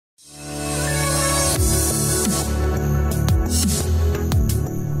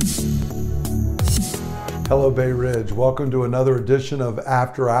Hello Bay Ridge. Welcome to another edition of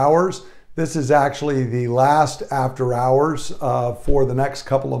After Hours. This is actually the last After Hours for the next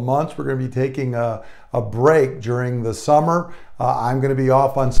couple of months. We're going to be taking a break during the summer. I'm going to be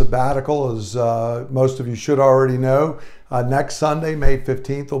off on sabbatical, as most of you should already know. Next Sunday, May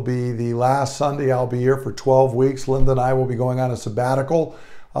 15th, will be the last Sunday I'll be here for 12 weeks. Linda and I will be going on a sabbatical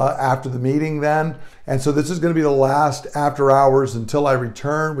after the meeting then. And so this is going to be the last After Hours until I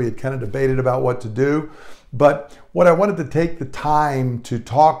return. We had kind of debated about what to do. But what I wanted to take the time to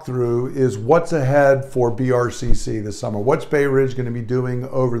talk through is what's ahead for BRCC this summer. What's Bay Ridge going to be doing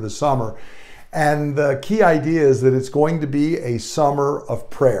over the summer? And the key idea is that it's going to be a summer of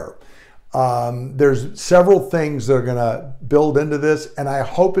prayer. There's several things that are going to build into this, and I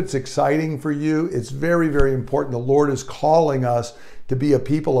hope it's exciting for you. It's very, very important. The Lord is calling us to be a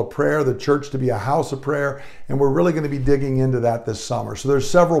people of prayer, the church to be a house of prayer, and we're really going to be digging into that this summer. So there's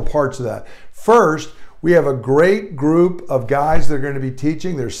several parts of that. First, we have a great group of guys that are going to be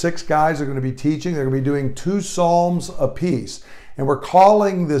teaching. There's 6 guys that are going to be teaching. They're going to be doing 2 Psalms apiece. And we're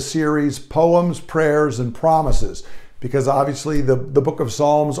calling this series Poems, Prayers, and Promises, because obviously the book of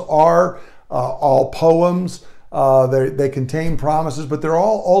Psalms are all poems. They contain promises, but they're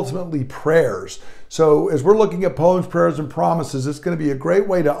all ultimately prayers. So as we're looking at poems, prayers, and promises, it's going to be a great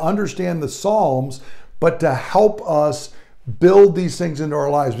way to understand the Psalms, but to help us build these things into our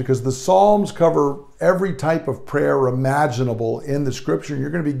lives, because the Psalms cover every type of prayer imaginable in the scripture.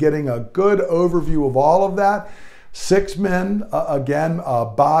 You're going to be getting a good overview of all of that. 6 men, again,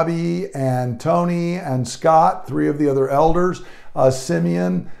 Bobby and Tony and Scott, 3 of the other elders,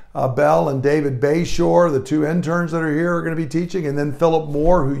 Simeon, Bell, and David Bayshore, the 2 interns that are here, are going to be teaching. And then Philip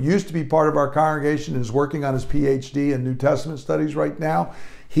Moore, who used to be part of our congregation and is working on his PhD in New Testament studies right now.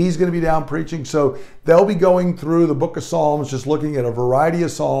 He's going to be down preaching. So they'll be going through the book of Psalms, just looking at a variety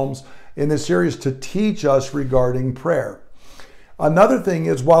of Psalms in this series to teach us regarding prayer. Another thing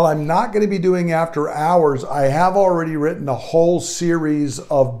is, while I'm not going to be doing After Hours, I have already written a whole series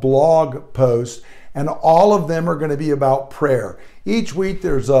of blog posts, and all of them are going to be about prayer. Each week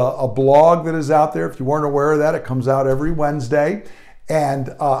there's a blog that is out there. If you weren't aware of that, it comes out every Wednesday. And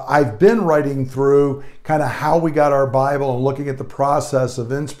I've been writing through kind of how we got our Bible and looking at the process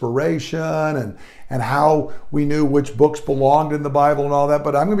of inspiration and how we knew which books belonged in the Bible and all that.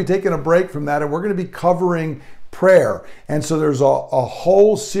 But I'm going to be taking a break from that, and we're going to be covering prayer. And so there's a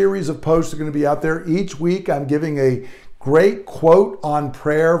whole series of posts that are going to be out there. Each week I'm giving a great quote on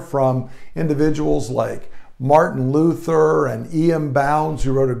prayer from individuals like Martin Luther and E.M. Bounds,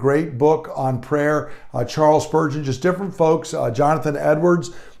 who wrote a great book on prayer, Charles Spurgeon, just different folks, Jonathan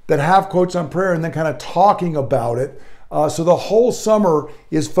Edwards, that have quotes on prayer and then kind of talking about it. So the whole summer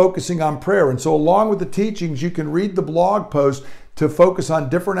is focusing on prayer. And so along with the teachings, you can read the blog post to focus on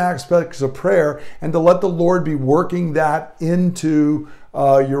different aspects of prayer and to let the Lord be working that into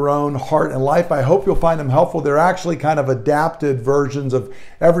your own heart and life. I hope you'll find them helpful. They're actually kind of adapted versions of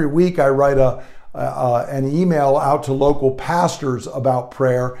every week. I write an email out to local pastors about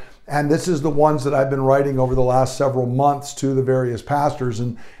prayer, and this is the ones that I've been writing over the last several months to the various pastors,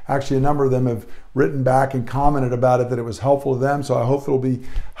 and actually a number of them have written back and commented about it, that it was helpful to them. So I hope it'll be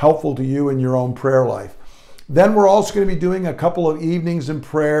helpful to you in your own prayer life. Then we're also going to be doing a couple of evenings in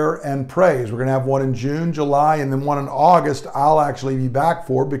prayer and praise. We're going to have one in June, July, and then one in August I'll actually be back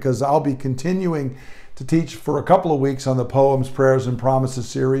for, because I'll be continuing to teach for a couple of weeks on the Poems, Prayers, and Promises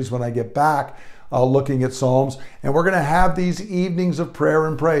series when I get back, looking at Psalms. And we're going to have these evenings of prayer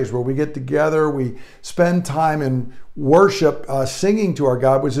and praise where we get together, we spend time in worship, singing to our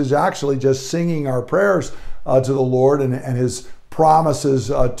God, which is actually just singing our prayers to the Lord and His promises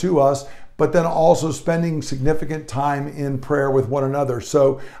to us, but then also spending significant time in prayer with one another.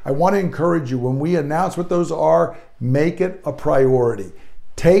 So I want to encourage you, when we announce what those are, make it a priority.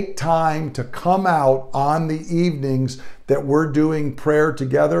 Take time to come out on the evenings that we're doing prayer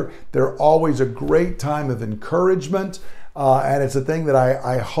together. They're always a great time of encouragement. And it's a thing that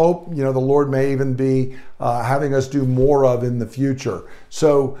I hope, the Lord may even be having us do more of in the future.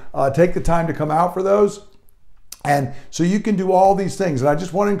 So take the time to come out for those. And so you can do all these things. And I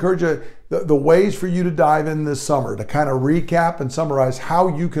just want to encourage you, the ways for you to dive in this summer, to kind of recap and summarize how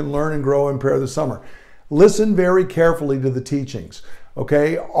you can learn and grow in prayer this summer. Listen very carefully to the teachings.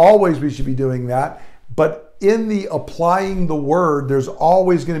 Okay, always we should be doing that. But in the applying the word, there's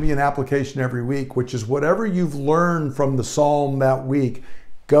always going to be an application every week, which is whatever you've learned from the psalm that week,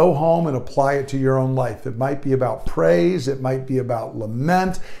 go home and apply it to your own life. It might be about praise, it might be about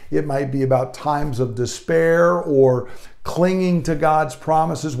lament, it might be about times of despair or clinging to God's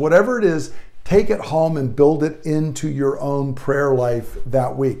promises. Whatever it is, take it home and build it into your own prayer life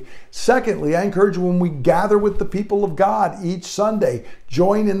that week. Secondly, I encourage you, when we gather with the people of God each Sunday,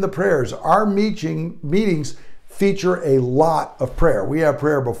 join in the prayers. Our meetings feature a lot of prayer. We have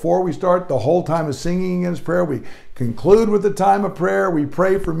prayer before we start. The whole time of singing is prayer. We conclude with the time of prayer. We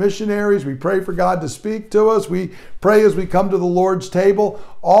pray for missionaries. We pray for God to speak to us. We pray as we come to the Lord's table.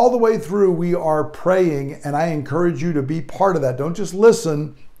 All the way through, we are praying, and I encourage you to be part of that. Don't just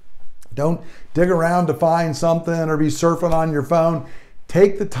listen. Don't dig around to find something or be surfing on your phone.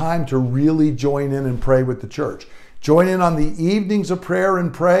 Take the time to really join in and pray with the church. Join in on the evenings of prayer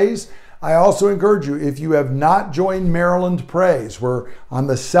and praise. I also encourage you, if you have not joined Maryland Prays, we're on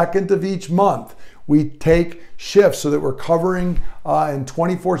the 2nd of each month. We take shifts so that we're covering in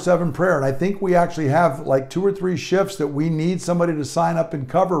 24/7 prayer. And I think we actually have like 2 or 3 shifts that we need somebody to sign up and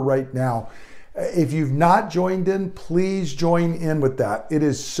cover right now. If you've not joined in, please join in with that. It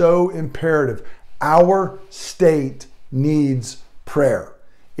is so imperative. Our state needs prayer.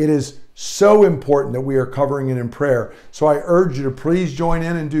 It is so important that we are covering it in prayer. So I urge you to please join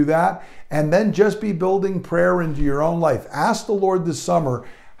in and do that. And then just be building prayer into your own life. Ask the Lord this summer,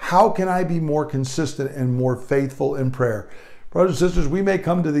 how can I be more consistent and more faithful in prayer? Brothers and sisters, we may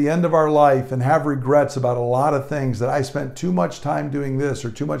come to the end of our life and have regrets about a lot of things, that I spent too much time doing this or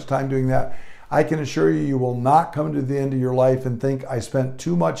too much time doing that. I can assure you, you will not come to the end of your life and think, I spent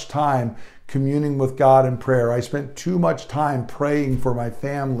too much time communing with God in prayer. I spent too much time praying for my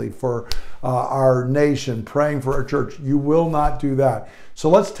family, for our nation, praying for our church. You will not do that. So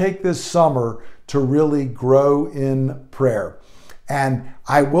let's take this summer to really grow in prayer. And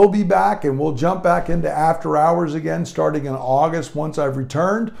I will be back, and we'll jump back into after hours again starting in August once I've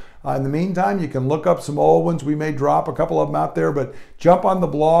returned. In the meantime, you can look up some old ones. We may drop a couple of them out there, but jump on the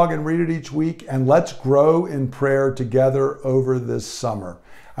blog and read it each week, and let's grow in prayer together over this summer.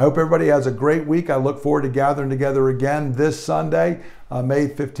 I hope everybody has a great week. I look forward to gathering together again this Sunday, May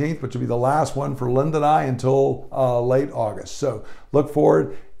 15th, which will be the last one for Linda and I until late August. So look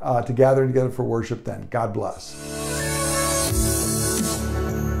forward to gathering together for worship then. God bless.